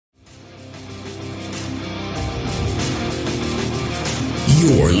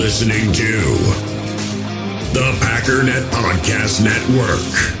You're listening to the Packernet Podcast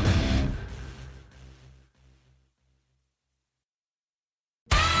Network.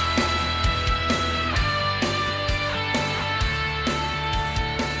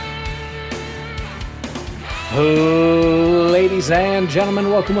 Ladies and gentlemen,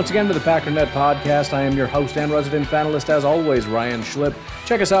 welcome once again to the Packernet Podcast. I am your host and resident fanalist, as always, Ryan Schlip.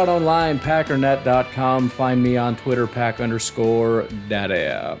 Check us out online, packernet.com. Find me on Twitter,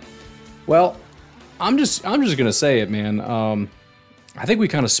 pack_data. Well, I'm just gonna say it, man. I think we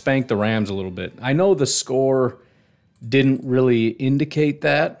kind of spanked the Rams a little bit. I know the score didn't really indicate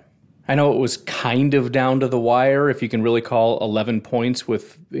that. I know it was kind of down to the wire, if you can really call 11 points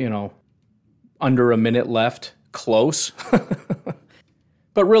with, under a minute left close.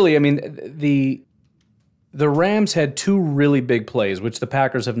 But really, I mean, the Rams had two really big plays, which the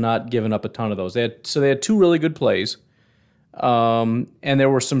Packers have not given up a ton of those. They had two really good plays, and there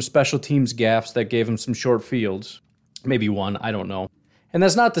were some special teams gaffes that gave them some short fields. Maybe one, I don't know. And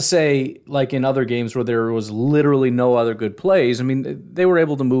that's not to say, like in other games where there was literally no other good plays. I mean, they were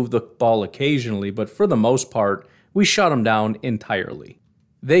able to move the ball occasionally, but for the most part, we shut them down entirely.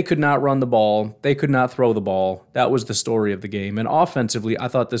 They could not run the ball. They could not throw the ball. That was the story of the game. And offensively, I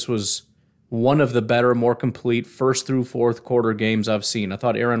thought this was one of the better, more complete first through fourth quarter games I've seen. I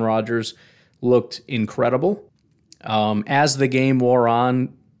thought Aaron Rodgers looked incredible. As the game wore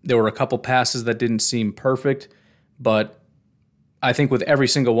on, there were a couple passes that didn't seem perfect, but I think with every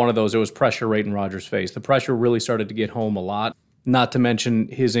single one of those, there was pressure right in Rodgers' face. The pressure really started to get home a lot. Not to mention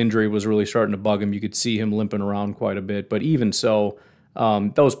his injury was really starting to bug him. You could see him limping around quite a bit. But even so,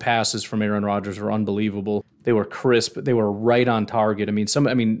 those passes from Aaron Rodgers were unbelievable. They were crisp. They were right on target. I mean,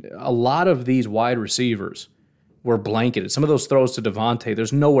 a lot of these wide receivers were blanketed. Some of those throws to Devontae,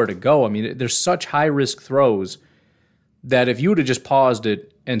 there's nowhere to go. I mean, there's such high-risk throws that if you would have just paused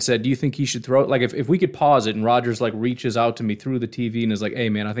it and said, do you think he should throw it? Like, if we could pause it and Rodgers, reaches out to me through the TV and is like, hey,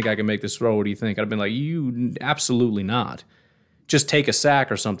 man, I think I can make this throw. What do you think? I'd have been like, you absolutely not. Just take a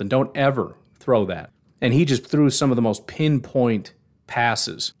sack or something. Don't ever throw that. And he just threw some of the most pinpoint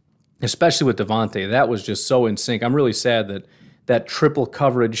passes, especially with Devontae. That was just so in sync. I'm really sad that triple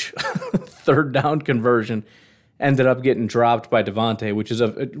coverage third down conversion ended up getting dropped by Devontae, which is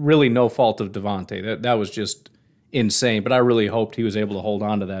really no fault of Devontae. That was just insane. But I really hoped he was able to hold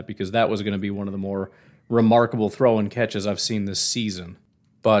on to that, because that was going to be one of the more remarkable throw and catches I've seen this season.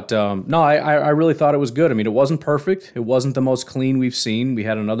 But no, I really thought it was good. I mean, it wasn't perfect. It wasn't the most clean we've seen. We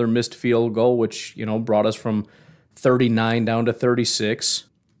had another missed field goal, which brought us from 39 down to 36.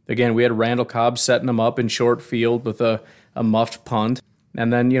 Again, we had Randall Cobb setting them up in short field with a muffed punt.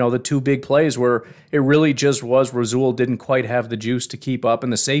 And then, the two big plays where it really just was Rasul didn't quite have the juice to keep up,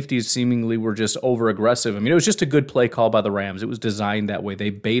 and the safeties seemingly were just over-aggressive. I mean, it was just a good play call by the Rams. It was designed that way. They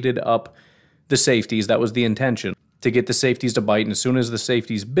baited up the safeties. That was the intention, to get the safeties to bite. And as soon as the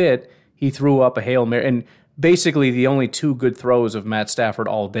safeties bit, he threw up a Hail Mary. And basically the only two good throws of Matt Stafford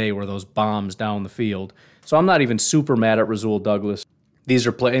all day were those bombs down the field. So I'm not even super mad at Rasul Douglas. These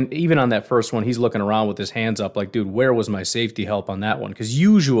are and even on that first one, he's looking around with his hands up like, dude, where was my safety help on that one? Because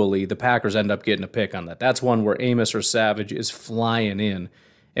usually the Packers end up getting a pick on that. That's one where Amos or Savage is flying in.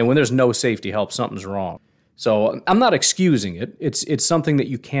 And when there's no safety help, something's wrong. So I'm not excusing it. It's something that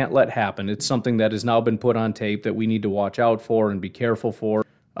you can't let happen. It's something that has now been put on tape that we need to watch out for and be careful for.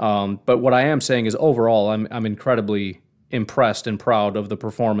 But what I am saying is overall, I'm incredibly impressed and proud of the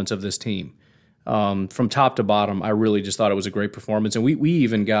performance of this team. From top to bottom, I really just thought it was a great performance. And we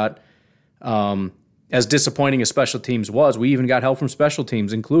even got, as disappointing as special teams was, we even got help from special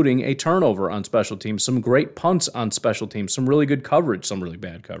teams, including a turnover on special teams, some great punts on special teams, some really good coverage, some really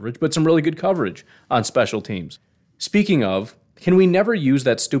bad coverage, but some really good coverage on special teams. Speaking of, can we never use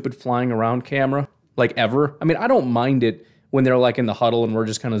that stupid flying around camera, ever? I mean, I don't mind it when they're in the huddle and we're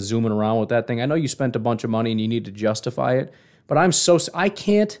just kind of zooming around with that thing. I know you spent a bunch of money and you need to justify it, but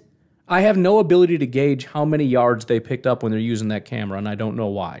I have no ability to gauge how many yards they picked up when they're using that camera, and I don't know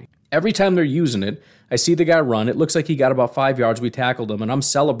why. Every time they're using it, I see the guy run. It looks like he got about 5 yards. We tackled him, and I'm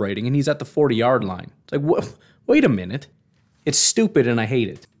celebrating, and he's at the 40-yard line. It's like, wait a minute. It's stupid, and I hate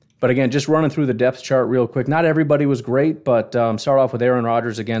it. But again, just running through the depth chart real quick. Not everybody was great, but start off with Aaron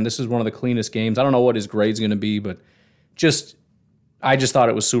Rodgers. Again, this is one of the cleanest games. I don't know what his grade's going to be, but I just thought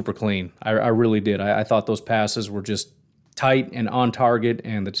it was super clean. I really did. I thought those passes were just tight and on target,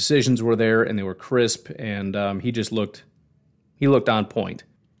 and the decisions were there, and they were crisp, and he looked on point.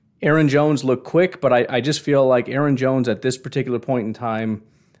 Aaron Jones looked quick, but I just feel like Aaron Jones at this particular point in time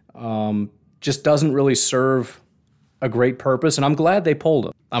just doesn't really serve a great purpose, and I'm glad they pulled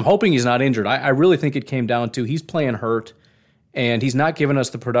him. I'm hoping he's not injured. I really think it came down to he's playing hurt, And he's not giving us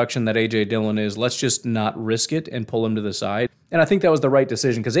the production that A.J. Dillon is. Let's just not risk it and pull him to the side. And I think that was the right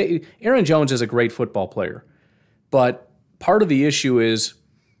decision because Aaron Jones is a great football player. But part of the issue is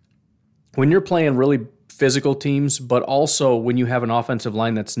when you're playing really physical teams, but also when you have an offensive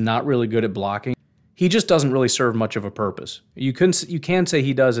line that's not really good at blocking, he just doesn't really serve much of a purpose. You can say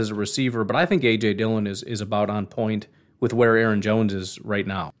he does as a receiver, but I think A.J. Dillon is about on point with where Aaron Jones is right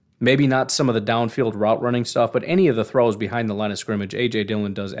now. Maybe not some of the downfield route running stuff, but any of the throws behind the line of scrimmage, A.J.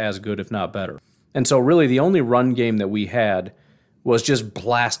 Dillon does as good, if not better. And so really the only run game that we had was just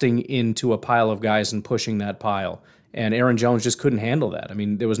blasting into a pile of guys and pushing that pile. And Aaron Jones just couldn't handle that. I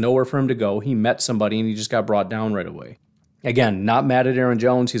mean, there was nowhere for him to go. He met somebody and he just got brought down right away. Again, not mad at Aaron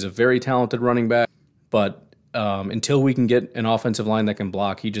Jones. He's a very talented running back, but until we can get an offensive line that can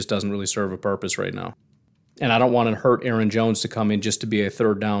block, he just doesn't really serve a purpose right now. And I don't want to hurt Aaron Jones to come in just to be a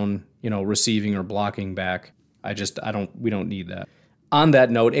third down, receiving or blocking back. We don't need that. On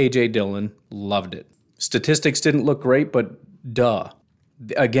that note, A.J. Dillon loved it. Statistics didn't look great, but duh.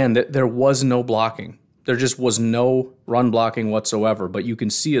 Again, there was no blocking. There just was no run blocking whatsoever, but you can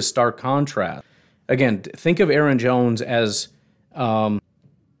see a stark contrast. Again, think of Aaron Jones as a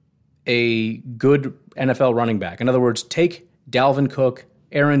good NFL running back. In other words, take Dalvin Cook,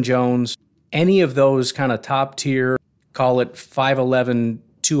 Aaron Jones, any of those kind of top tier, call it 5'11",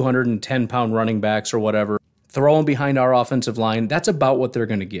 210-pound running backs or whatever, throw them behind our offensive line. That's about what they're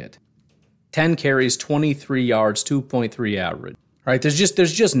going to get. 10 carries, 23 yards, 2.3 average. Right? There's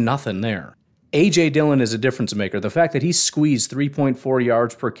just nothing there. A.J. Dillon is a difference maker. The fact that he squeezed 3.4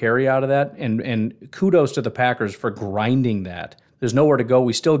 yards per carry out of that, and kudos to the Packers for grinding that. There's nowhere to go.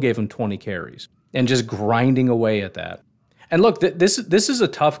 We still gave him 20 carries and just grinding away at that. And look, this is a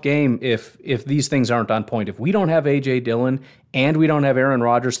tough game if these things aren't on point. If we don't have A.J. Dillon and we don't have Aaron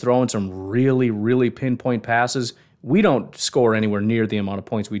Rodgers throwing some really, really pinpoint passes, we don't score anywhere near the amount of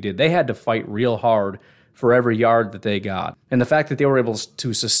points we did. They had to fight real hard for every yard that they got. And the fact that they were able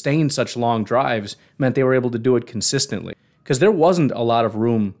to sustain such long drives meant they were able to do it consistently. Because there wasn't a lot of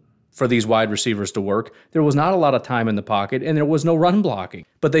room for these wide receivers to work. There was not a lot of time in the pocket, and there was no run blocking.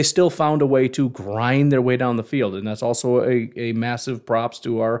 But they still found a way to grind their way down the field. And that's also a massive props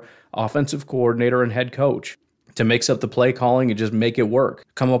to our offensive coordinator and head coach to mix up the play calling and just make it work.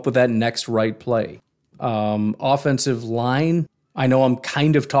 Come up with that next right play. Offensive line, I know I'm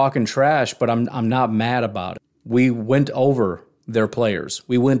kind of talking trash, but I'm not mad about it. We went over their players.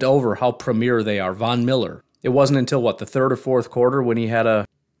 We went over how premier they are. Von Miller. It wasn't until, the third or fourth quarter when he had a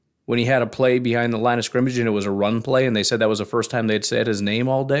play behind the line of scrimmage and it was a run play and they said that was the first time they'd said his name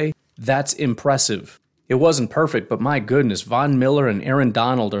all day. That's impressive. It wasn't perfect, but my goodness, Von Miller and Aaron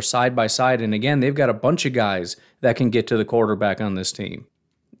Donald are side by side. And again, they've got a bunch of guys that can get to the quarterback on this team.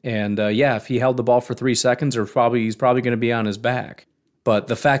 And if he held the ball for 3 seconds, he's probably going to be on his back. But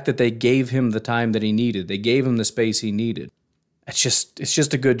the fact that they gave him the time that he needed, they gave him the space he needed, it's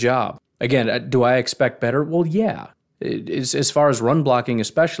just a good job. Again, do I expect better? Well, yeah. As far as run blocking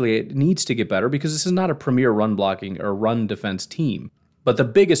especially, it needs to get better because this is not a premier run blocking or run defense team. But the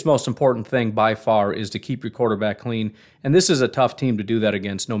biggest, most important thing by far is to keep your quarterback clean. And this is a tough team to do that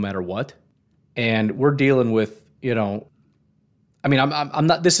against no matter what. And we're dealing with, I'm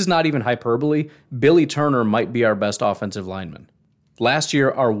not, this is not even hyperbole. Billy Turner might be our best offensive lineman. Last year,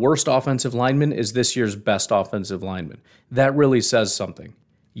 our worst offensive lineman is this year's best offensive lineman. That really says something.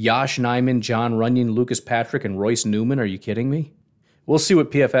 Yosh Nijman, John Runyon, Lucas Patrick, and Royce Newman. Are you kidding me? We'll see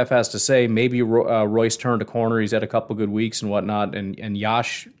what PFF has to say. Maybe Royce turned a corner. He's had a couple good weeks and whatnot, and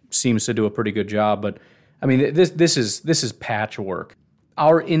Yosh seems to do a pretty good job. But I mean, this is patchwork.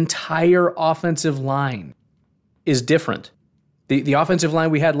 Our entire offensive line is different. The offensive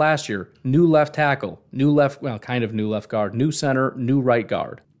line we had last year: new left tackle, new left guard, new center, new right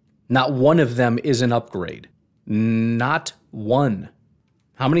guard. Not one of them is an upgrade. Not one.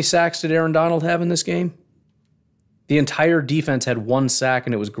 How many sacks did Aaron Donald have in this game? The entire defense had 1 sack,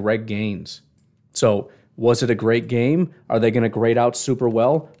 and it was Greg Gaines. So, was it a great game? Are they going to grade out super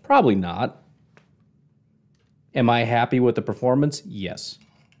well? Probably not. Am I happy with the performance? Yes.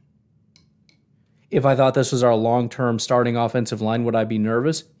 If I thought this was our long-term starting offensive line, would I be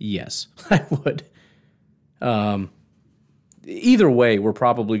nervous? Yes, I would. Either way, we're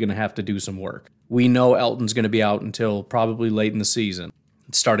probably going to have to do some work. We know Elton's going to be out until probably late in the season,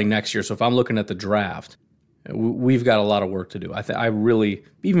 starting next year. So if I'm looking at the draft, we've got a lot of work to do. I really,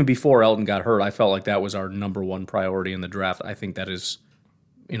 even before Elton got hurt, I felt like that was our number one priority in the draft. I think that is,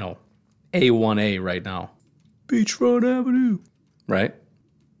 A1A right now. Beachfront Avenue. Right?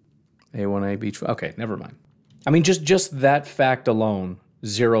 A1A Beachfront. Okay, never mind. I mean, just that fact alone,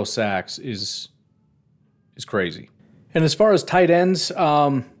 0 sacks is crazy. And as far as tight ends,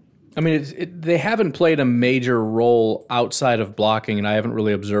 they haven't played a major role outside of blocking, and I haven't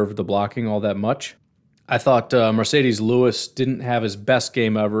really observed the blocking all that much. I thought Mercedes Lewis didn't have his best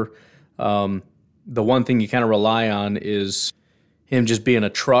game ever. The one thing you kind of rely on is him just being a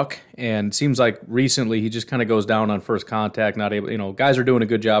truck, and it seems like recently he just kind of goes down on first contact, not able, guys are doing a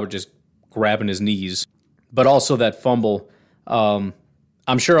good job of just grabbing his knees. But also that fumble, I'm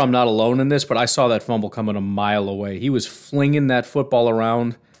sure I'm not alone in this, but I saw that fumble coming a mile away. He was flinging that football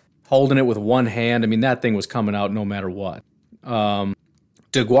around, holding it with one hand. I mean, that thing was coming out no matter what.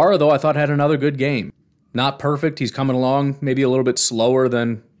 DeGuara, though, I thought had another good game. Not perfect. He's coming along maybe a little bit slower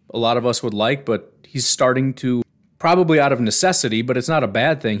than a lot of us would like, but he's starting to, probably out of necessity, but it's not a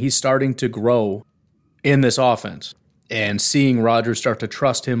bad thing. He's starting to grow in this offense. And seeing Rodgers start to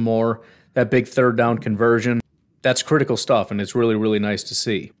trust him more, that big third down conversion, that's critical stuff, and it's really, really nice to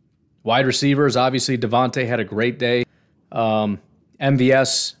see. Wide receivers, obviously, Devontae had a great day.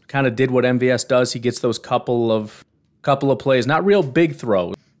 MVS kind of did what MVS does. He gets those couple of plays, not real big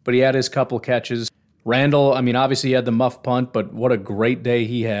throws, but he had his couple catches. Randall, obviously he had the muff punt, but what a great day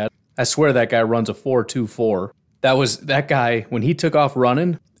he had. I swear that guy runs a 4.24. That guy, when he took off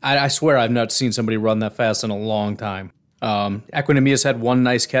running, I swear I've not seen somebody run that fast in a long time. Equinemius had one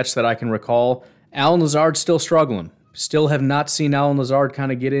nice catch that I can recall. Allen Lazard's still struggling. Still have not seen Allen Lazard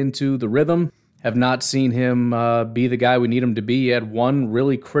kind of get into the rhythm. Have not seen him be the guy we need him to be. He had one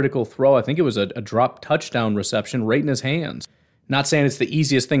really critical throw. I think it was a drop touchdown reception right in his hands. Not saying it's the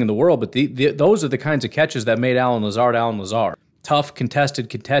easiest thing in the world, but those are the kinds of catches that made Allen Lazard. Tough, contested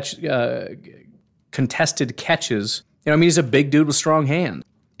catches. He's a big dude with strong hands.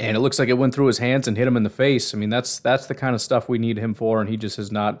 And it looks like it went through his hands and hit him in the face. That's the kind of stuff we need him for, and he just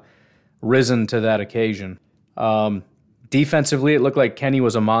has not risen to that occasion. Defensively, it looked like Kenny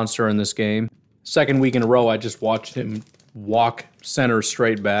was a monster in this game. Second week in a row, I just watched him walk center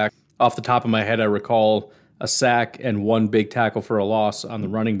straight back. Off the top of my head, I recall a sack and one big tackle for a loss on the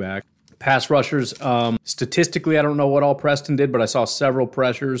running back. Pass rushers, statistically, I don't know what all Preston did, but I saw several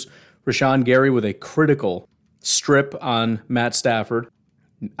pressures. Rashawn Gary with a critical strip on Matt Stafford.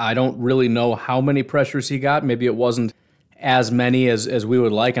 I don't really know how many pressures he got. Maybe it wasn't as many as we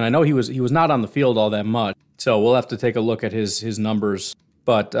would like. And I know he was not on the field all that much. So we'll have to take a look at his numbers.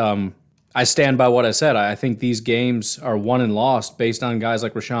 But I stand by what I said. I think these games are won and lost based on guys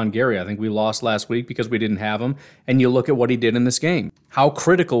like Rashawn Gary. I think we lost last week because we didn't have him. And you look at what he did in this game. How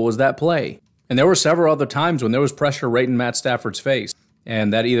critical was that play? And there were several other times when there was pressure right in Matt Stafford's face.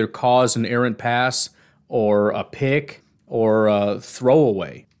 And that either caused an errant pass or a pick or a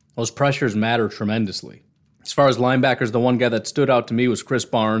throwaway. Those pressures matter tremendously. As far as linebackers, the one guy that stood out to me was Chris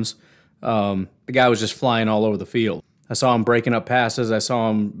Barnes. The guy was just flying all over the field. I saw him breaking up passes. I saw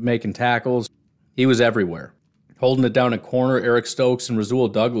him making tackles. He was everywhere. Holding it down at corner, Eric Stokes and Rasul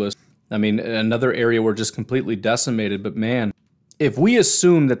Douglas. Another area we're just completely decimated. But man, if we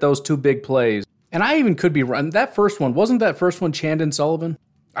assume that those two big plays, and I even could be wrong, wasn't that first one Chandon Sullivan?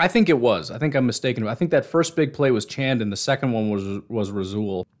 I think it was. I think I'm mistaken. I think that first big play was Chandon. The second one was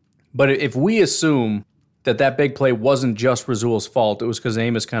Rasul. But if we assume that big play wasn't just Rasul's fault, it was because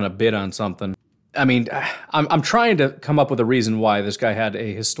Amos kind of bid on something. I'm trying to come up with a reason why this guy had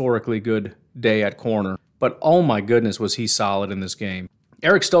a historically good day at corner. But oh my goodness, was he solid in this game.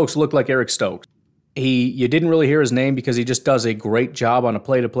 Eric Stokes looked like Eric Stokes. You didn't really hear his name because he just does a great job on a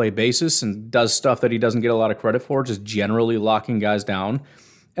play-to-play basis and does stuff that he doesn't get a lot of credit for, just generally locking guys down.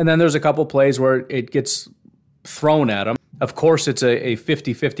 And then there's a couple plays where it gets thrown at him. Of course, it's a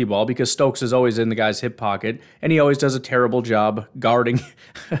 50-50 ball because Stokes is always in the guy's hip pocket, and he always does a terrible job guarding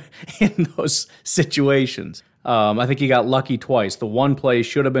in those situations. I think he got lucky twice. The one play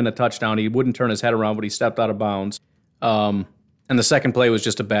should have been a touchdown. He wouldn't turn his head around, but he stepped out of bounds. And the second play was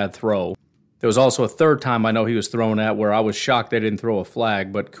just a bad throw. There was also a third time I know he was thrown at where I was shocked they didn't throw a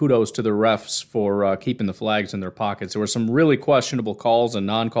flag, but kudos to the refs for keeping the flags in their pockets. There were some really questionable calls and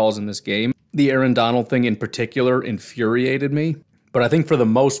non-calls in this game. The Aaron Donald thing in particular infuriated me, but I think for the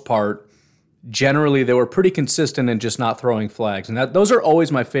most part, generally they were pretty consistent in just not throwing flags, and those are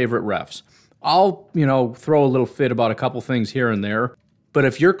always my favorite refs. I'll, throw a little fit about a couple things here and there, but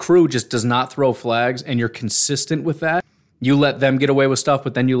if your crew just does not throw flags and you're consistent with that, you let them get away with stuff,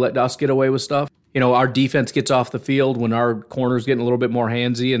 but then you let us get away with stuff. Our defense gets off the field when our corner's getting a little bit more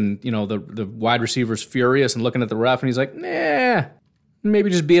handsy and, the wide receiver's furious and looking at the ref, and he's like, nah, maybe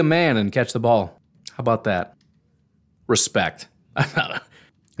just be a man and catch the ball. How about that? Respect.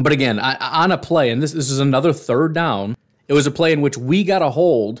 But again, on a play, and this is another third down, it was a play in which we got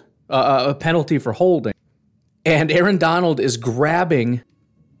a penalty for holding, and Aaron Donald is grabbing,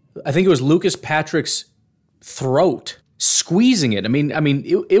 I think it was Lucas Patrick's throat, squeezing it. I mean,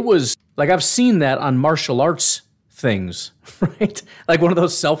 it was like I've seen that on martial arts things, right? Like one of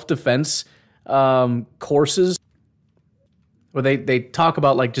those self-defense courses where they talk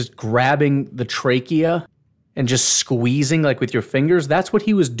about like just grabbing the trachea and just squeezing like with your fingers. That's what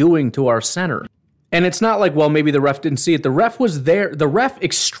he was doing to our center. And it's not like, well, maybe the ref didn't see it. The ref was there. The ref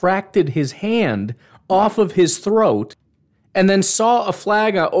extracted his hand off of his throat and then saw a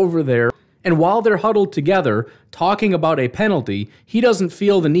flag over there. And while they're huddled together talking about a penalty, he doesn't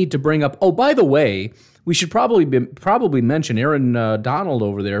feel the need to bring up, oh, by the way, we should probably mention Aaron Donald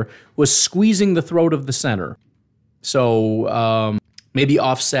over there was squeezing the throat of the center. So maybe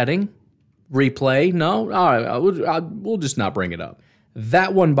offsetting, replay. No, all right, we'll just not bring it up.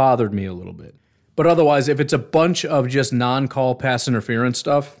 That one bothered me a little bit. But otherwise, if it's a bunch of just non-call pass interference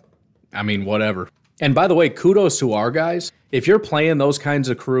stuff, I mean, whatever. And by the way, kudos to our guys. If you're playing those kinds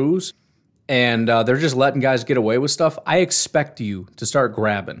of crews and they're just letting guys get away with stuff, I expect you to start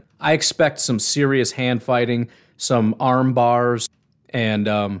grabbing. I expect some serious hand fighting, some arm bars, and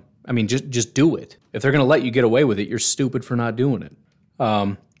just do it. If they're going to let you get away with it, you're stupid for not doing it.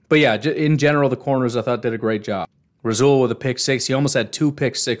 But yeah, in general, the corners I thought did a great job. Rasul with a pick six. He almost had 2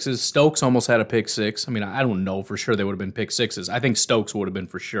 pick sixes. Stokes almost had a pick six. I mean, I don't know for sure they would have been pick sixes. I think Stokes would have been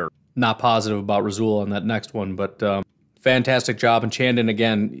for sure. Not positive about Rasul on that next one, but fantastic job. And Chandon,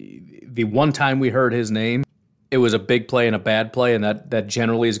 again, the one time we heard his name, it was a big play and a bad play, and that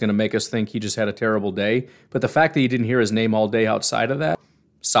generally is going to make us think he just had a terrible day. But the fact that you didn't hear his name all day outside of that,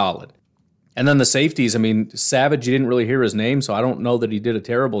 solid. And then the safeties, I mean, Savage, you didn't really hear his name, so I don't know that he did a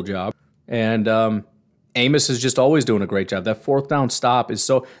terrible job. And Amos is just always doing a great job. That 4th down stop is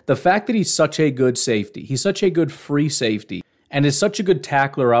so... The fact that he's such a good safety, he's such a good free safety, and is such a good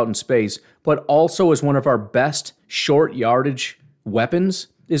tackler out in space, but also is one of our best short yardage weapons,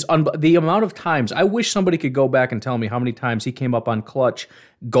 is the amount of times... I wish somebody could go back and tell me how many times he came up on clutch,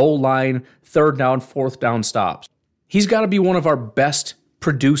 goal line, 3rd down, 4th down stops. He's got to be one of our best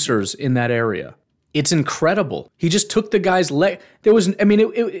producers in that area. It's incredible. He just took the guy's leg. There was, I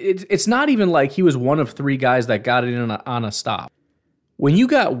mean, it's not even like he was one of 3 guys that got it in on a stop. When you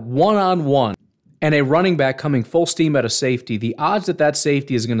got one-on-one and a running back coming full steam at a safety, the odds that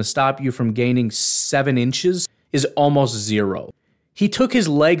safety is going to stop you from gaining 7 inches is almost 0. He took his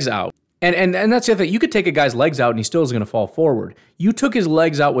legs out. And that's the other thing. You could take a guy's legs out and he still is going to fall forward. You took his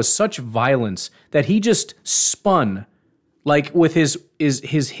legs out with such violence that he just spun like with his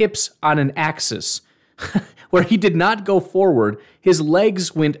hips on an axis, where he did not go forward. His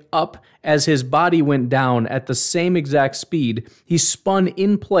legs went up as his body went down at the same exact speed. He spun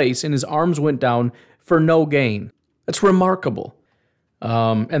in place and his arms went down for no gain. That's remarkable.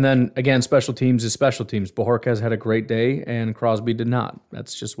 And then, again, special teams is special teams. Bojorquez had a great day and Crosby did not.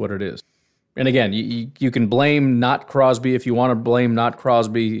 That's just what it is. And again, you can blame not Crosby if you want to blame not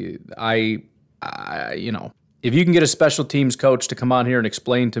Crosby. If you can get a special teams coach to come on here and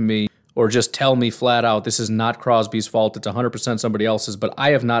explain to me or just tell me flat out this is not Crosby's fault, it's 100% somebody else's, but I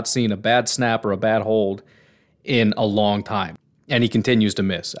have not seen a bad snap or a bad hold in a long time. And he continues to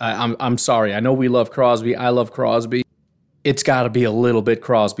miss. I'm sorry. I know we love Crosby. I love Crosby. It's got to be a little bit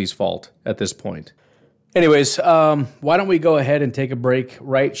Crosby's fault at this point. Anyways, why don't we go ahead and take a break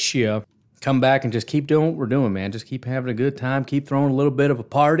right here, come back and just keep doing what we're doing, man. Just keep having a good time, keep throwing a little bit of a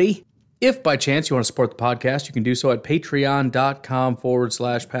party. If by chance you want to support the podcast, you can do so at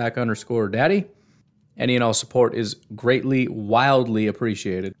patreon.com/pack_daddy. Any and all support is greatly, wildly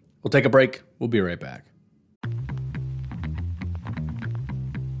appreciated. We'll take a break. We'll be right back.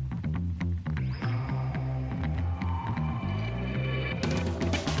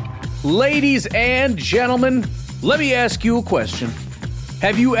 Ladies and gentlemen, let me ask you a question.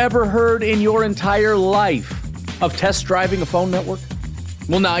 Have you ever heard in your entire life of test driving a phone network?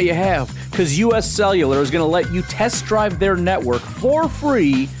 Well, now you have, because US Cellular is going to let you test drive their network for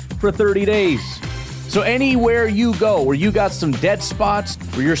free for 30 days. So anywhere you go where you got some dead spots,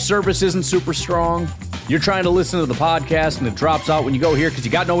 where your service isn't super strong, you're trying to listen to the podcast and it drops out when you go here because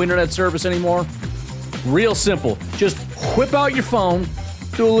you got no internet service anymore, real simple. Just whip out your phone,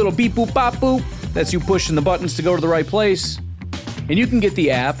 do a little beep, boop, bop, boop. That's you pushing the buttons to go to the right place. And you can get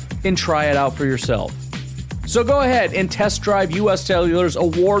the app and try it out for yourself. So go ahead and test drive US Cellular's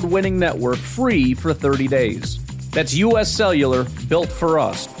award-winning network free for 30 days. That's US Cellular, built for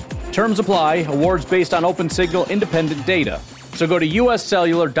us. Terms apply, awards based on open signal independent data. So go to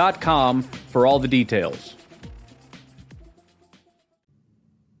uscellular.com for all the details.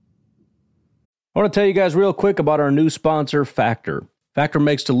 I want to tell you guys real quick about our new sponsor, Factor. Factor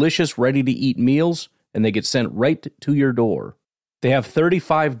makes delicious, ready-to-eat meals, and they get sent right to your door. They have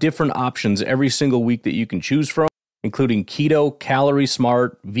 35 different options every single week that you can choose from. including keto, calorie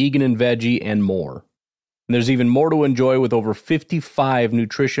smart, vegan and veggie, and more. And there's even more to enjoy with over 55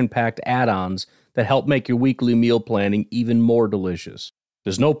 nutrition-packed add-ons that help make your weekly meal planning even more delicious.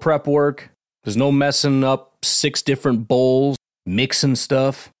 There's no prep work. There's no messing up 6 different bowls, mixing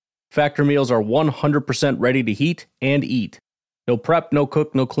stuff. Factor meals are 100% ready to heat and eat. No prep, no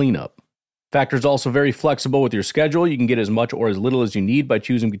cook, no cleanup. Factor is also very flexible with your schedule. You can get as much or as little as you need by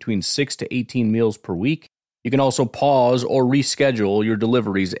choosing between 6 to 18 meals per week. You can also pause or reschedule your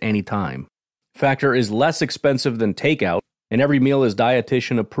deliveries anytime. Factor is less expensive than takeout, and every meal is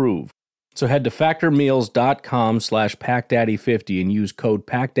dietitian approved. So head to factormeals.com/PackDaddy50 and use code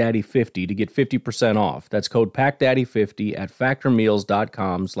PackDaddy50 to get 50% off. That's code PackDaddy50 at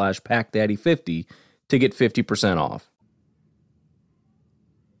factormeals.com/PackDaddy50 to get 50% off.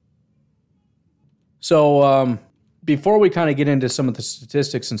 So, before we kind of get into some of the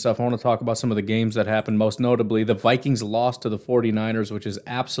statistics and stuff, I want to talk about some of the games that happened. Most notably, the Vikings lost to the 49ers, which is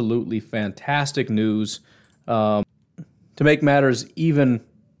absolutely fantastic news. To make matters even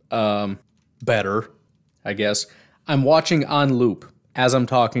better, I guess, I'm watching on loop, as I'm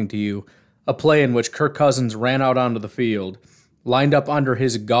talking to you, a play in which Kirk Cousins ran out onto the field, lined up under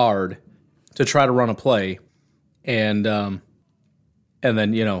his guard to try to run a play, and then,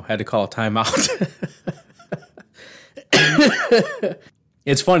 had to call a timeout.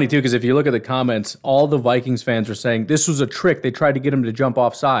 It's funny, too, because if you look at the comments, all the Vikings fans are saying this was a trick. They tried to get him to jump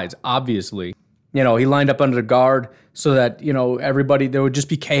off sides, obviously. He lined up under the guard so that, everybody, there would just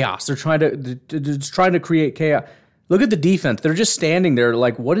be chaos. They're trying to create chaos. Look at the defense. They're just standing there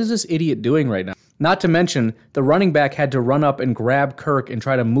like, what is this idiot doing right now? Not to mention, the running back had to run up and grab Kirk and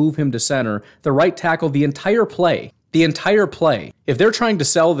try to move him to center. The right tackle, the entire play. If they're trying to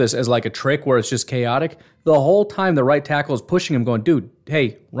sell this as like a trick where it's just chaotic, the whole time the right tackle is pushing him going, dude,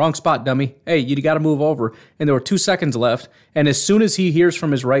 hey, wrong spot, dummy. Hey, you got to move over. And there were 2 seconds left. And as soon as he hears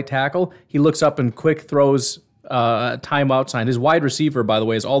from his right tackle, he looks up and quick throws a timeout sign. His wide receiver, by the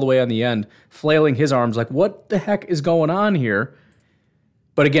way, is all the way on the end, flailing his arms like, what the heck is going on here?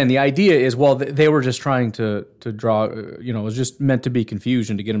 But again, the idea is, well, they were just trying to draw, it was just meant to be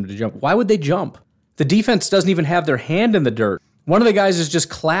confusion to get him to jump. Why would they jump? The defense doesn't even have their hand in the dirt. One of the guys is just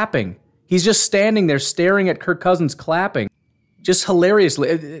clapping. He's just standing there staring at Kirk Cousins clapping. Just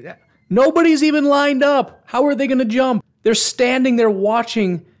hilariously. Nobody's even lined up. How are they going to jump? They're standing there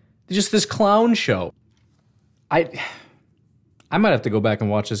watching just this clown show. I might have to go back and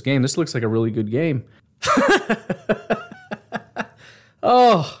watch this game. This looks like a really good game.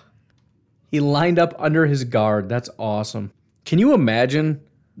 Oh, he lined up under his guard. That's awesome. Can you imagine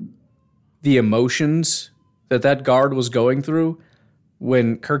the emotions that guard was going through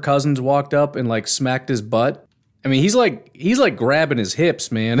when Kirk Cousins walked up and like smacked his butt? I mean, he's like grabbing his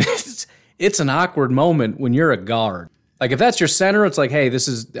hips, man. It's an awkward moment when you're a guard. Like if that's your center, it's like, hey,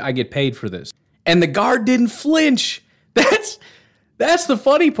 I get paid for this. And the guard didn't flinch. That's the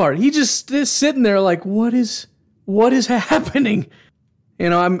funny part. He just sitting there like, what is happening?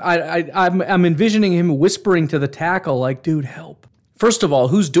 I'm envisioning him whispering to the tackle like, dude, help. First of all,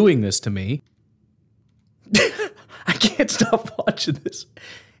 who's doing this to me? I can't stop watching this.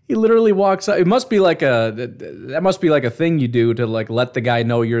 He literally walks out. That must be like a thing you do to like let the guy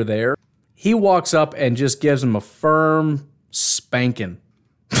know you're there. He walks up and just gives him a firm spanking.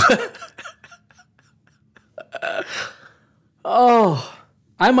 Oh,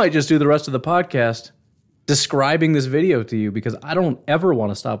 I might just do the rest of the podcast describing this video to you because I don't ever want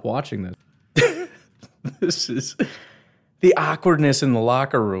to stop watching this. This is the awkwardness in the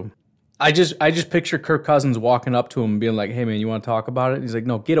locker room. I just picture Kirk Cousins walking up to him and being like, hey, man, you want to talk about it? And he's like,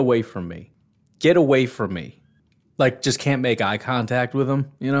 no, get away from me. Get away from me. Like, just can't make eye contact with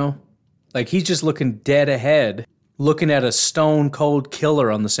him, Like, he's just looking dead ahead, looking at a stone-cold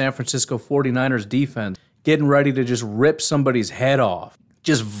killer on the San Francisco 49ers defense, getting ready to just rip somebody's head off,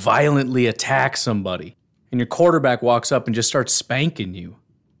 just violently attack somebody. And your quarterback walks up and just starts spanking you.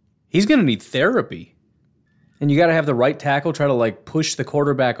 He's going to need therapy. And you got to have the right tackle try to like push the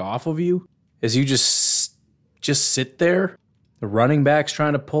quarterback off of you as you just sit there. The running back's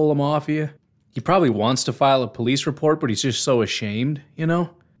trying to pull him off you. He probably wants to file a police report, but he's just so ashamed, I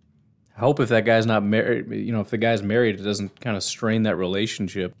hope if that guy's not married, if the guy's married, it doesn't kind of strain that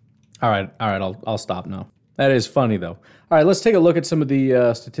relationship. All right, I'll stop now. That is funny, though. All right, let's take a look at some of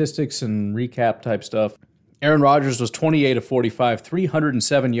the statistics and recap type stuff. Aaron Rodgers was 28 of 45,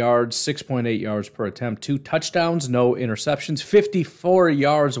 307 yards, 6.8 yards per attempt, 2 touchdowns, no interceptions. 54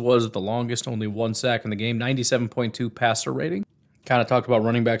 yards was the longest, only 1 sack in the game, 97.2 passer rating. Kind of talked about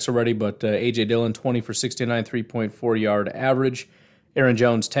running backs already, but A.J. Dillon, 20 for 69, 3.4 yard average. Aaron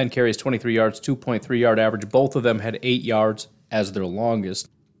Jones, 10 carries, 23 yards, 2.3 yard average. Both of them had 8 yards as their longest.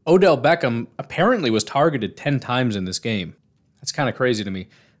 Odell Beckham apparently was targeted 10 times in this game. That's kind of crazy to me.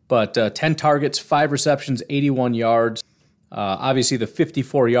 But 10 targets, 5 receptions, 81 yards. Obviously, the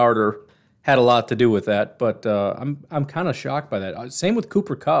 54-yarder had a lot to do with that, but I'm kind of shocked by that. Same with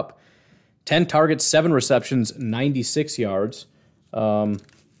Cooper Kupp. 10 targets, 7 receptions, 96 yards.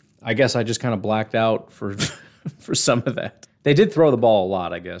 I guess I just kind of blacked out for for some of that. They did throw the ball a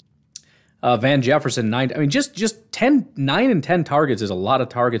lot, I guess. Van Jefferson, 9. I mean, just 9 and 10 targets is a lot of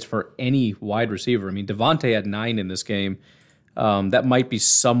targets for any wide receiver. I mean, Devontae had 9 in this game. That might be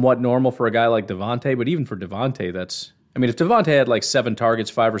somewhat normal for a guy like Devontae, but even for Devontae, that's... I mean, if Devontae had like 7 targets,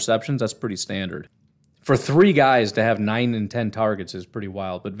 5 receptions, that's pretty standard. For 3 guys to have 9 and 10 targets is pretty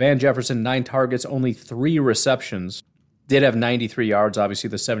wild. But Van Jefferson, 9 targets, only 3 receptions. Did have 93 yards. Obviously,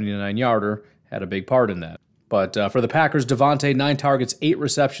 the 79-yarder had a big part in that. But for the Packers, Devontae, 9 targets, 8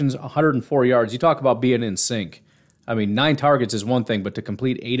 receptions, 104 yards. You talk about being in sync. I mean, 9 targets is one thing, but to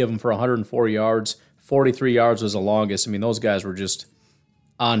complete 8 of them for 104 yards, 43 yards was the longest. I mean, those guys were just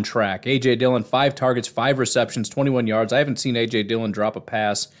on track. A.J. Dillon, 5 targets, 5 receptions, 21 yards. I haven't seen A.J. Dillon drop a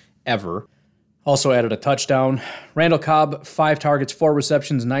pass ever. Also added a touchdown. Randall Cobb, 5 targets, 4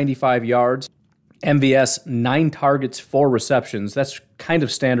 receptions, 95 yards. MVS, 9 targets, 4 receptions. That's kind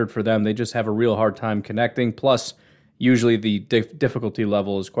of standard for them. They just have a real hard time connecting. Plus, usually the difficulty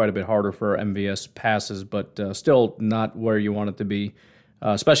level is quite a bit harder for MVS passes, but still not where you want it to be,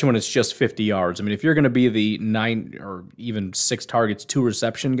 especially when it's just 50 yards. I mean, if you're going to be the 9 or even 6 targets, 2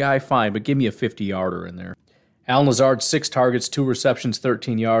 reception guy, fine, but give me a 50-yarder in there. Allen Lazard, 6 targets, 2 receptions,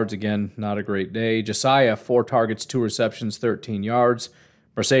 13 yards. Again, not a great day. Josiah, 4 targets, 2 receptions, 13 yards.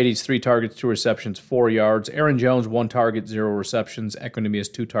 Mercedes, 3 targets, 2 receptions, 4 yards. Aaron Jones, 1 target, 0 receptions.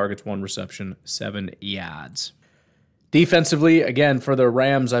 Equanimeous, 2 targets, 1 reception, 7 yards. Defensively, again, for the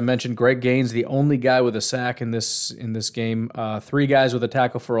Rams, I mentioned Greg Gaines, the only guy with a sack in this game. 3 guys with a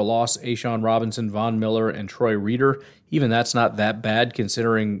tackle for a loss, Ashawn Robinson, Von Miller, and Troy Reeder. Even that's not that bad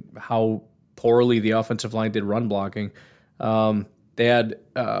considering how poorly the offensive line did run blocking. They had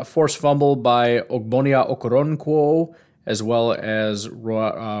forced fumble by Ogbonia Okoronkwo, as well as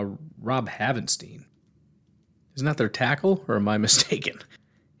Rob Havenstein. Isn't that their tackle, or am I mistaken?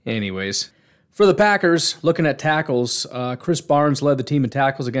 Anyways, for the Packers, looking at tackles, Chris Barnes led the team in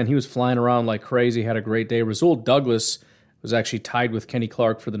tackles. Again, he was flying around like crazy, had a great day. Rasul Douglas was actually tied with Kenny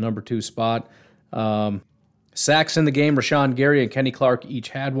Clark for the number 2 spot. Sacks in the game, Rashawn Gary and Kenny Clark each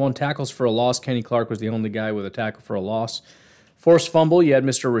had 1. Tackles for a loss, Kenny Clark was the only guy with a tackle for a loss. Forced fumble, you had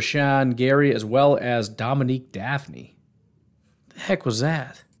Mr. Rashawn Gary as well as Dominique Daphne. The heck was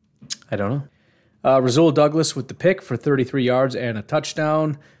that? I don't know. Rasul Douglas with the pick for 33 yards and a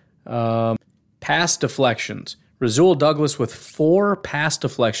touchdown. Pass deflections. Rasul Douglas with 4 pass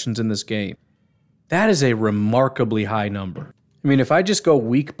deflections in this game. That is a remarkably high number. I mean, if I just go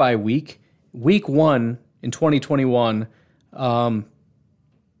week by week, week 1 in 2021,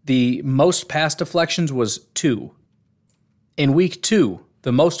 the most pass deflections was 2. In week 2,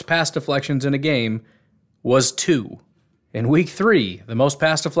 the most pass deflections in a game was 2. In week 3, the most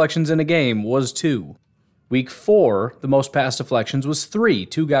pass deflections in a game was 2. Week 4, the most pass deflections was 3.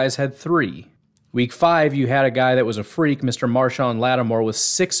 2 guys had 3. Week 5, you had a guy that was a freak, Mr. Marshawn Lattimore, with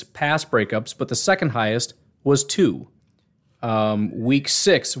 6 pass breakups, but the second highest was 2. Week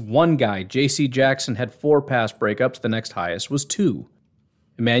 6, one guy, J.C. Jackson, had 4 pass breakups. The next highest was 2.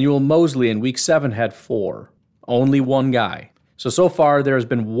 Emmanuel Mosley in Week 7 had 4. Only one guy. So far, there has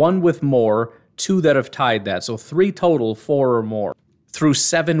been 1 with more, 2 that have tied that. So 3 total, 4 or more. Through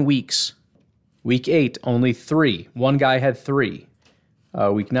 7 weeks. Week 8, only 3. One guy had 3.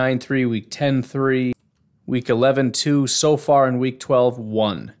 Week 9, 3. Week 10, 3. Week 11, 2. So far in Week 12,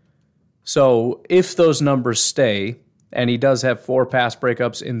 1. So if those numbers stay, and he does have 4 pass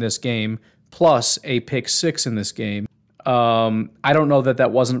breakups in this game, plus a pick 6 in this game, I don't know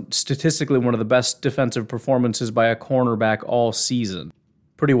that wasn't statistically one of the best defensive performances by a cornerback all season.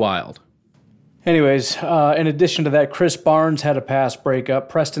 Pretty wild. Anyways, in addition to that, Chris Barnes had a pass breakup,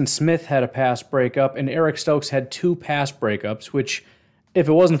 Preston Smith had a pass breakup, and Eric Stokes had 2 pass breakups, which, if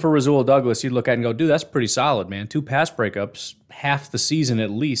it wasn't for Rasul Douglas, you'd look at it and go, dude, that's pretty solid, man. 2 pass breakups, half the season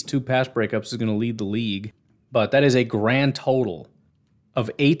at least, 2 pass breakups is going to lead the league. But that is a grand total of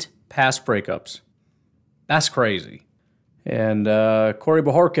 8 pass breakups. That's crazy. And Corey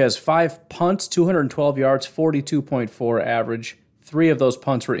Bojorquez, 5 punts, 212 yards, 42.4 average. 3 of those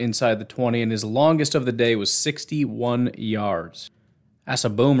punts were inside the 20, and his longest of the day was 61 yards. That's a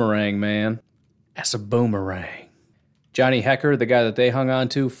boomerang, man. That's a boomerang. Johnny Hecker, the guy that they hung on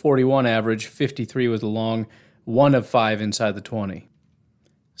to, 41 average, 53 was the long, 1 of 5 inside the 20.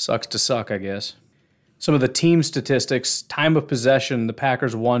 Sucks to suck, I guess. Some of the team statistics, time of possession, the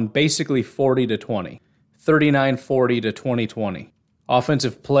Packers won basically 40-20. 39-40 to 20-20.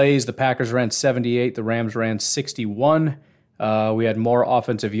 Offensive plays, the Packers ran 78, the Rams ran 61. We had more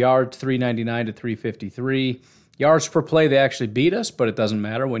offensive yards, 399 to 353. Yards per play, they actually beat us, but it doesn't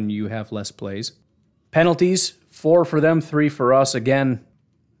matter when you have less plays. Penalties, 4 for them, 3 for us. Again,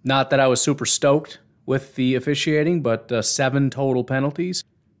 not that I was super stoked with the officiating, but 7 total penalties.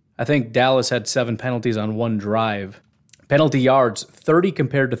 I think Dallas had 7 penalties on one drive. Penalty yards, 30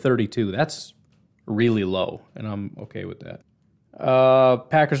 compared to 32. That's really low, and I'm okay with that.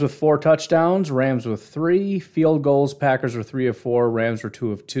 Packers with 4 touchdowns, Rams with 3. Field goals, Packers were 3 of 4, Rams were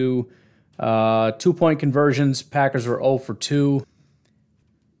 2 of 2. 2-point conversions, Packers were 0 for 2.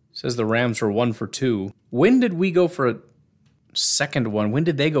 Says the Rams were 1 for 2. When did we go for a second one? When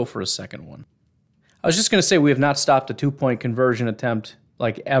did they go for a second one? I was just going to say we have not stopped a 2-point conversion attempt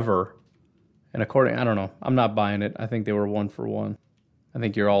like ever. And I don't know. I'm not buying it. I think they were 1 for 1. I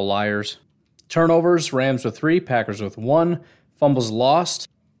think you're all liars. Turnovers, Rams with 3, Packers with 1. Fumbles lost,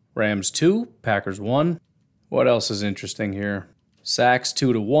 Rams 2, Packers 1. What else is interesting here? Sacks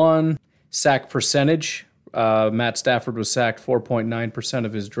 2-1. Sack percentage, Matt Stafford was sacked 4.9%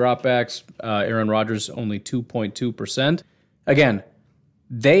 of his dropbacks. Aaron Rodgers only 2.2%. Again,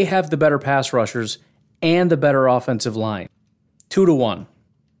 they have the better pass rushers and the better offensive line. 2-1.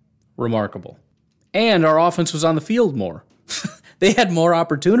 Remarkable. And our offense was on the field more. They had more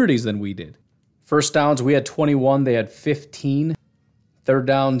opportunities than we did. First downs, we had 21. They had 15. Third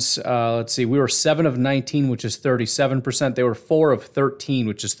downs, we were 7 of 19, which is 37%. They were 4 of 13,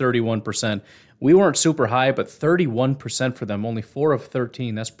 which is 31%. We weren't super high, but 31% for them. Only 4 of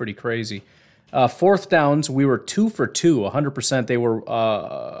 13. That's pretty crazy. Fourth downs, we were 2 for 2, 100%. They were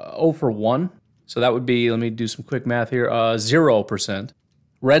 0 for 1. So that would be, let me do some quick math here, 0%.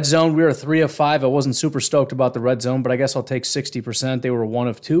 Red zone, we were 3 of 5. I wasn't super stoked about the red zone, but I guess I'll take 60%. They were 1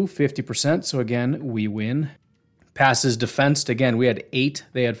 of 2, 50%. So again, we win. Passes defensed, again, we had 8.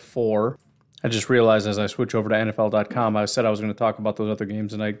 They had 4. I just realized as I switch over to NFL.com, I said I was going to talk about those other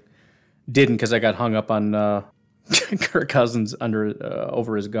games, and I didn't because I got hung up on Kirk Cousins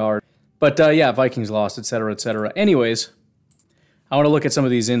over his guard. But yeah, Vikings lost, et cetera, et cetera. Anyways, I want to look at some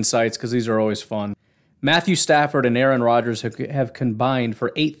of these insights because these are always fun. Matthew Stafford and Aaron Rodgers have combined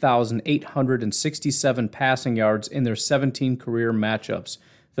for 8,867 passing yards in their 17 career matchups,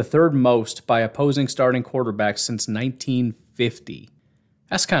 the third most by opposing starting quarterbacks since 1950.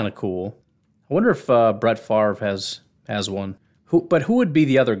 That's kind of cool. I wonder if Brett Favre has one. But who would be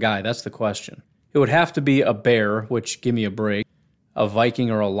the other guy? That's the question. It would have to be a Bear, which, give me a break, a Viking,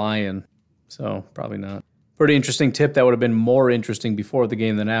 or a Lion. So probably not. Pretty interesting tip. That would have been more interesting before the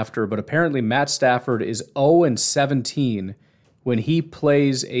game than after, but apparently Matt Stafford is 0-17 when he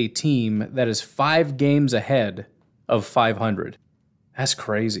plays a team that is 5 games ahead of 500. That's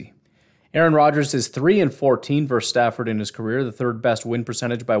crazy. Aaron Rodgers is 3-14 versus Stafford in his career, the third best win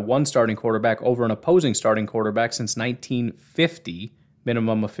percentage by one starting quarterback over an opposing starting quarterback since 1950,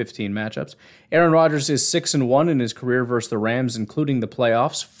 minimum of 15 matchups. Aaron Rodgers is 6-1 in his career versus the Rams, including the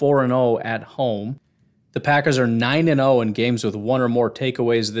playoffs, 4-0 at home. The Packers are 9-0 in games with 1 or more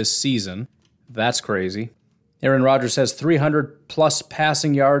takeaways this season. That's crazy. Aaron Rodgers has 300-plus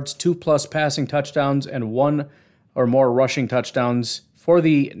passing yards, 2-plus passing touchdowns, and 1 or more rushing touchdowns for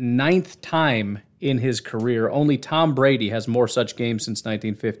the 9th time in his career. Only Tom Brady has more such games since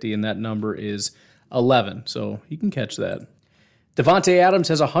 1950, and that number is 11, so you can catch that. Devontae Adams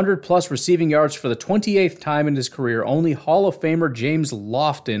has 100-plus receiving yards for the 28th time in his career. Only Hall of Famer James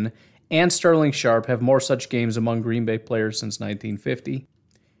Lofton and Sterling Sharp have more such games among Green Bay players since 1950.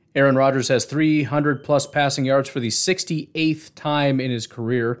 Aaron Rodgers has 300-plus passing yards for the 68th time in his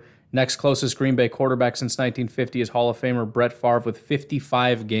career. Next closest Green Bay quarterback since 1950 is Hall of Famer Brett Favre with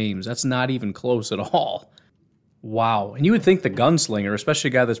 55 games. That's not even close at all. Wow. And you would think the gunslinger, especially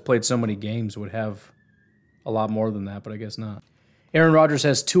a guy that's played so many games, would have a lot more than that, but I guess not. Aaron Rodgers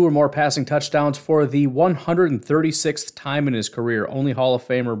has 2 or more passing touchdowns for the 136th time in his career. Only Hall of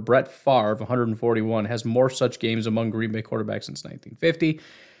Famer Brett Favre, 141, has more such games among Green Bay quarterbacks since 1950.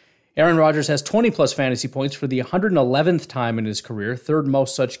 Aaron Rodgers has 20-plus fantasy points for the 111th time in his career, third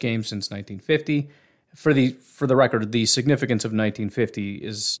most such games since 1950. For the record, the significance of 1950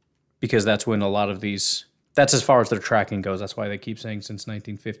 is because that's when a lot of these, that's as far as their tracking goes. That's why they keep saying since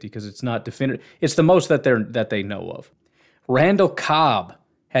 1950, because it's not definitive. It's the most that they know of. Randall Cobb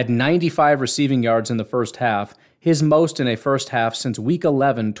had 95 receiving yards in the first half, his most in a first half since Week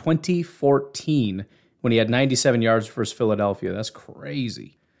 11, 2014, when he had 97 yards versus Philadelphia. That's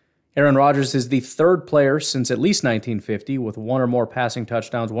crazy. Aaron Rodgers is the third player since at least 1950 with one or more passing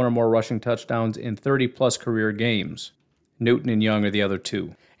touchdowns, one or more rushing touchdowns in 30-plus career games. Newton and Young are the other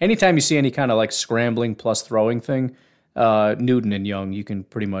two. Anytime you see any kind of like scrambling plus throwing thing, Newton and Young, you can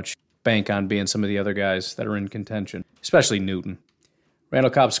pretty much bank on being some of the other guys that are in contention, especially Newton. Randall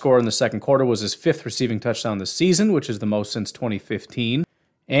Cobb's score in the second quarter was his 5th receiving touchdown this season, which is the most since 2015.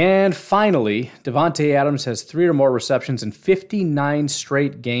 And finally, Davante Adams has 3 or more receptions in 59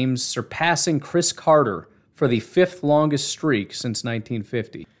 straight games, surpassing Chris Carter for the 5th longest streak since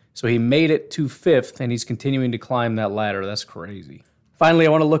 1950. So he made it to 5th, and he's continuing to climb that ladder. That's crazy. Finally, I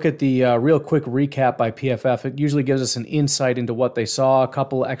want to look at the real quick recap by PFF. It usually gives us an insight into what they saw, a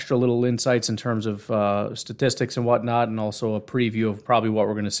couple extra little insights in terms of statistics and whatnot, and also a preview of probably what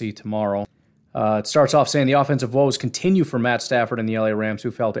we're going to see tomorrow. It starts off saying the offensive woes continue for Matt Stafford and the LA Rams,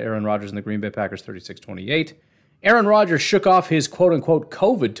 who fell to Aaron Rodgers and the Green Bay Packers 36-28. Aaron Rodgers shook off his quote-unquote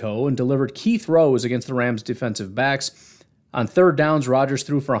COVID toe and delivered key throws against the Rams' defensive backs. On third downs, Rodgers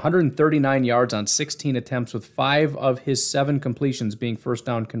threw for 139 yards on 16 attempts, with 5 of his 7 completions being first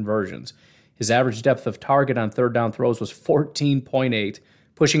down conversions. His average depth of target on third down throws was 14.8,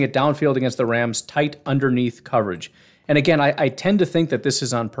 pushing it downfield against the Rams' tight underneath coverage. And again, I tend to think that this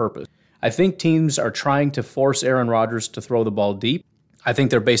is on purpose. I think teams are trying to force Aaron Rodgers to throw the ball deep. I think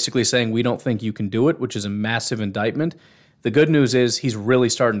they're basically saying, we don't think you can do it, which is a massive indictment. The good news is he's really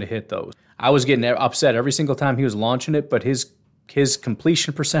starting to hit those. I was getting upset every single time he was launching it, but his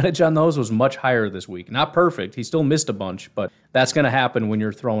completion percentage on those was much higher this week. Not perfect. He still missed a bunch, but that's going to happen when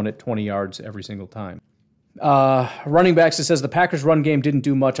you're throwing it 20 yards every single time. Running backs, it says the Packers' run game didn't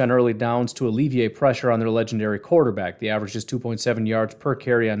do much on early downs to alleviate pressure on their legendary quarterback. The average is 2.7 yards per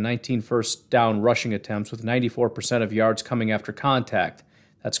carry on 19 first down rushing attempts, with 94% of yards coming after contact.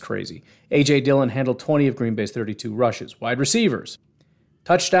 That's crazy. A.J. Dillon handled 20 of Green Bay's 32 rushes. Wide receivers.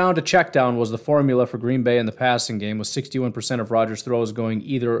 Touchdown to check down was the formula for Green Bay in the passing game, with 61% of Rodgers' throws going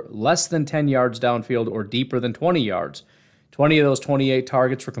either less than 10 yards downfield or deeper than 20 yards. 20 of those 28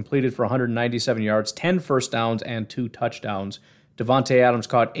 targets were completed for 197 yards, 10 first downs, and 2 touchdowns. Davante Adams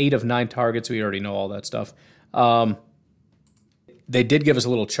caught 8 of 9 targets. We already know all that stuff. They did give us a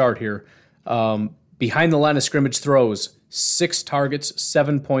little chart here. Behind the line of scrimmage throws, 6 targets,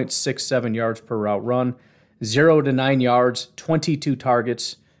 7.67 yards per route run. 0 to 9 yards, 22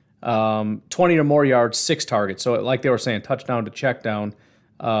 targets. 20 or more yards, 6 targets. So like they were saying, touchdown to check down.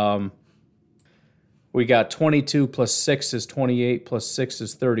 We got 22 plus 6 is 28, plus 6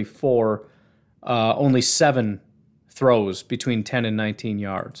 is 34. Only 7 throws between 10 and 19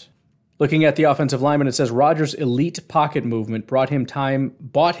 yards. Looking at the offensive lineman, it says Rodgers' elite pocket movement bought him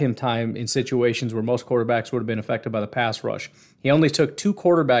time in situations where most quarterbacks would have been affected by the pass rush. He only took 2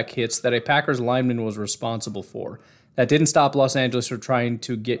 quarterback hits that a Packers lineman was responsible for. That didn't stop Los Angeles from trying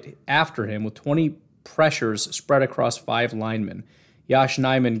to get after him with 20 pressures spread across 5 linemen. Josh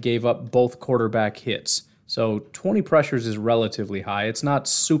Nijman gave up both quarterback hits. So 20 pressures is relatively high. It's not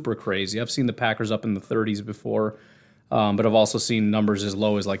super crazy. I've seen the Packers up in the 30s before, but I've also seen numbers as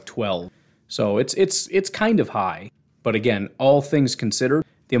low as like 12. So it's kind of high. But again, all things considered,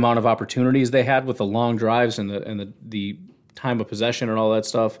 the amount of opportunities they had with the long drives and the time of possession and all that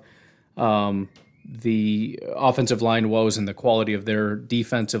stuff, the offensive line woes and the quality of their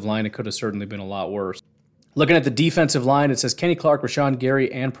defensive line, it could have certainly been a lot worse. Looking at the defensive line, it says Kenny Clark, Rashawn Gary,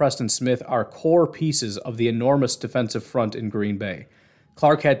 and Preston Smith are core pieces of the enormous defensive front in Green Bay.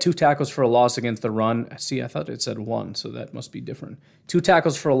 Clark had 2 tackles for a loss against the run. See, I thought it said 1, so that must be different. 2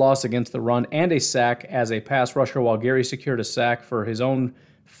 tackles for a loss against the run and a sack as a pass rusher, while Gary secured a sack for his own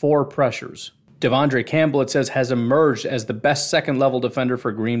 4 pressures. Devondre Campbell, it says, has emerged as the best second-level defender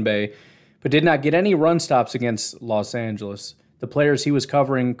for Green Bay, but did not get any run stops against Los Angeles. The players he was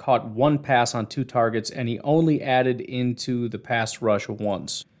covering caught 1 pass on 2 targets, and he only added into the pass rush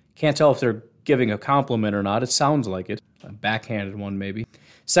once. Can't tell if they're giving a compliment or not. It sounds like it. A backhanded one, maybe.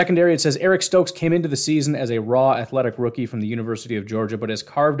 Secondary, it says Eric Stokes came into the season as a raw athletic rookie from the University of Georgia, but has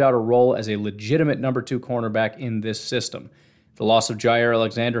carved out a role as a legitimate number 2 cornerback in this system. The loss of Jair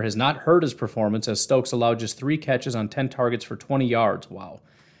Alexander has not hurt his performance, as Stokes allowed just 3 catches on 10 targets for 20 yards. Wow.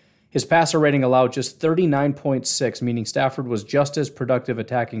 His passer rating allowed just 39.6, meaning Stafford was just as productive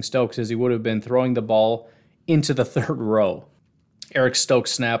attacking Stokes as he would have been throwing the ball into the 3rd row. Eric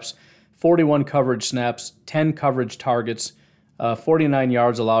Stokes snaps, 41 coverage snaps, 10 coverage targets, 49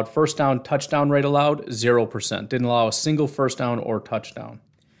 yards allowed. First down, touchdown rate allowed, 0%. Didn't allow a single first down or touchdown.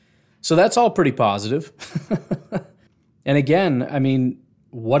 So that's all pretty positive. And again, I mean,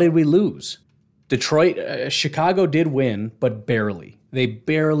 what did we lose? Chicago did win, but barely. They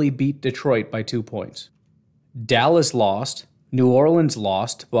barely beat Detroit by 2 points. Dallas lost. New Orleans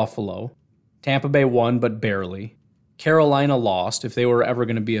lost to Buffalo. Tampa Bay won, but barely. Carolina lost, if they were ever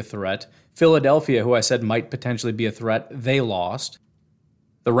going to be a threat. Philadelphia, who I said might potentially be a threat, they lost.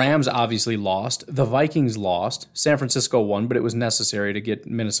 The Rams obviously lost. The Vikings lost. San Francisco won, but it was necessary to get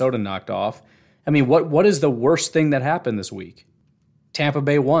Minnesota knocked off. I mean, what is the worst thing that happened this week? Tampa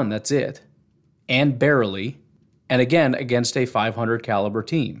Bay won, that's it. And barely. And again, against a 500 caliber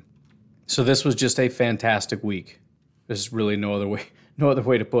team. So this was just a fantastic week. There's really no other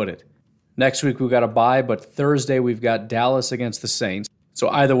way to put it. Next week we've got a bye, but Thursday we've got Dallas against the Saints. So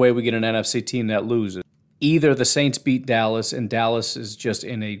either way we get an NFC team that loses. Either the Saints beat Dallas and Dallas is just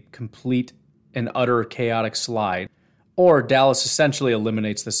in a complete and utter chaotic slide, or Dallas essentially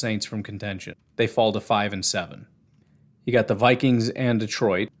eliminates the Saints from contention. They fall to 5-7. You got the Vikings and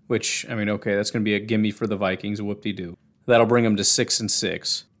Detroit, which, I mean, okay, that's going to be a gimme for the Vikings, a whoop-de-doo. That'll bring them to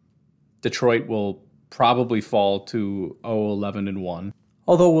 6-6. Detroit will probably fall to 0-11-1,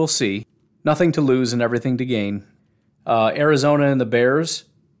 although we'll see. Nothing to lose and everything to gain. Arizona and the Bears,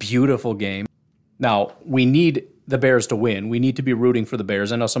 beautiful game. Now, we need the Bears to win. We need to be rooting for the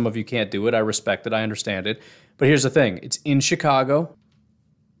Bears. I know some of you can't do it. I respect it. I understand it. But here's the thing. It's in Chicago.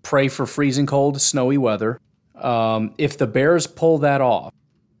 Pray for freezing cold, snowy weather. If the Bears pull that off,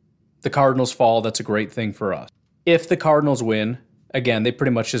 the Cardinals fall. That's a great thing for us. If the Cardinals win, again, they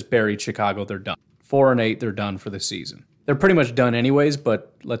pretty much just buried Chicago. They're done. 4-8, they're done for the season. They're pretty much done anyways,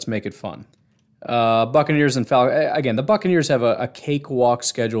 but let's make it fun. Buccaneers and Falcons. Again, the Buccaneers have a cakewalk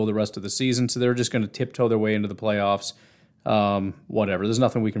schedule the rest of the season, so they're just going to tiptoe their way into the playoffs. Whatever. There's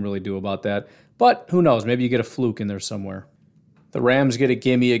nothing we can really do about that. But who knows? Maybe you get a fluke in there somewhere. The Rams get a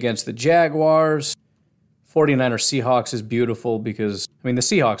gimme against the Jaguars. 49ers Seahawks is beautiful because, I mean, the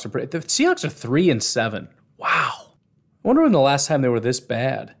Seahawks are 3-7. Wow. I wonder when the last time they were this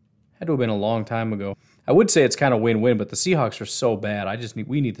bad. Had to have been a long time ago. I would say it's kind of win-win, but the Seahawks are so bad.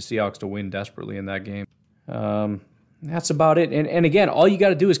 We need the Seahawks to win desperately in that game. That's about it. And again, all you got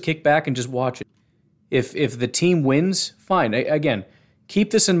to do is kick back and just watch it. If the team wins, fine. Again,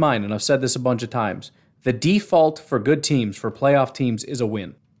 keep this in mind, and I've said this a bunch of times. The default for good teams, for playoff teams, is a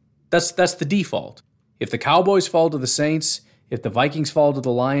win. That's the default. If the Cowboys fall to the Saints, if the Vikings fall to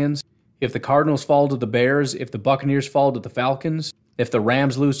the Lions, if the Cardinals fall to the Bears, if the Buccaneers fall to the Falcons, if the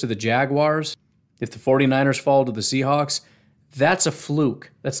Rams lose to the Jaguars, if the 49ers fall to the Seahawks, that's a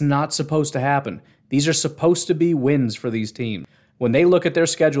fluke. That's not supposed to happen. These are supposed to be wins for these teams. When they look at their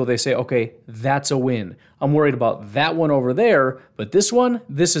schedule, they say, okay, that's a win. I'm worried about that one over there, but this one,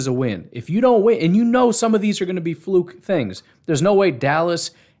 this is a win. If you don't win, and you know some of these are going to be fluke things, there's no way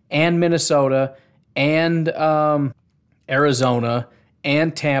Dallas and Minnesota and Arizona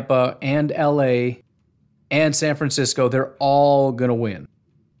and Tampa and LA and San Francisco, they're all going to win.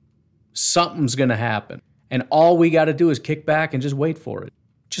 Something's going to happen. And all we got to do is kick back and just wait for it.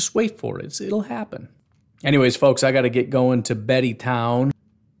 Just wait for it. It'll happen. Anyways, folks, I got to get going to Betty Town.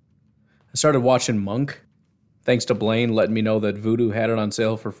 I started watching Monk. Thanks to Blaine letting me know that Vudu had it on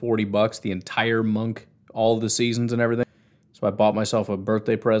sale for $40, the entire Monk, all the seasons and everything. So I bought myself a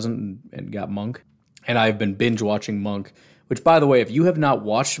birthday present and got Monk. And I've been binge watching Monk, which, by the way, if you have not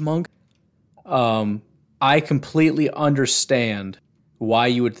watched Monk, I completely understand why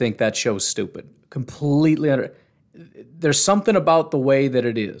you would think that show's stupid. There's something about the way that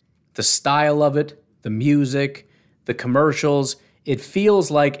it is. The style of it, the music, the commercials. It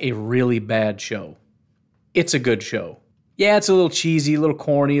feels like a really bad show. It's a good show. Yeah, it's a little cheesy, a little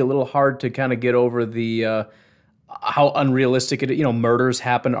corny, a little hard to kind of get over the how unrealistic it is. You know, murders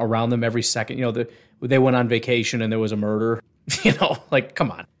happen around them every second. You know, they went on vacation and there was a murder. You know, like, come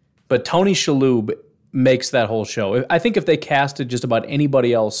on. But Tony Shalhoub makes that whole show. I think if they casted just about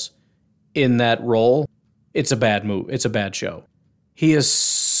anybody else in that role, it's a bad move. It's a bad show. He is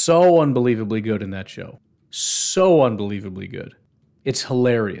so unbelievably good in that show. So unbelievably good. It's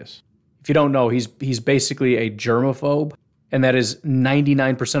hilarious. If you don't know, he's basically a germaphobe, and that is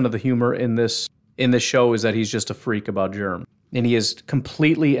 99% of the humor in this show is that he's just a freak about germ. And he is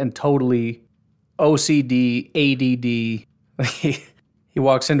completely and totally OCD, ADD. He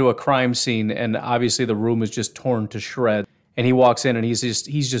walks into a crime scene, and obviously the room is just torn to shreds. And he walks in, and he's just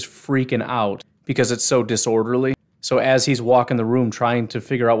freaking out because it's so disorderly. So as he's walking the room trying to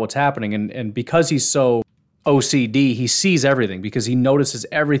figure out what's happening, and because he's so OCD, he sees everything because he notices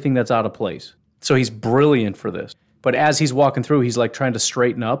everything that's out of place. So he's brilliant for this. But as he's walking through, he's like trying to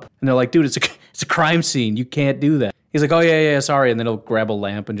straighten up. And they're like, dude, it's a crime scene. You can't do that. He's like, oh, yeah, sorry. And then he'll grab a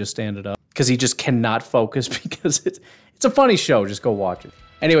lamp and just stand it up because he just cannot focus because it's a funny show. Just go watch it.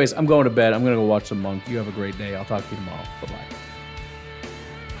 Anyways, I'm going to bed. I'm going to go watch some Monk. You have a great day. I'll talk to you tomorrow. Bye-bye.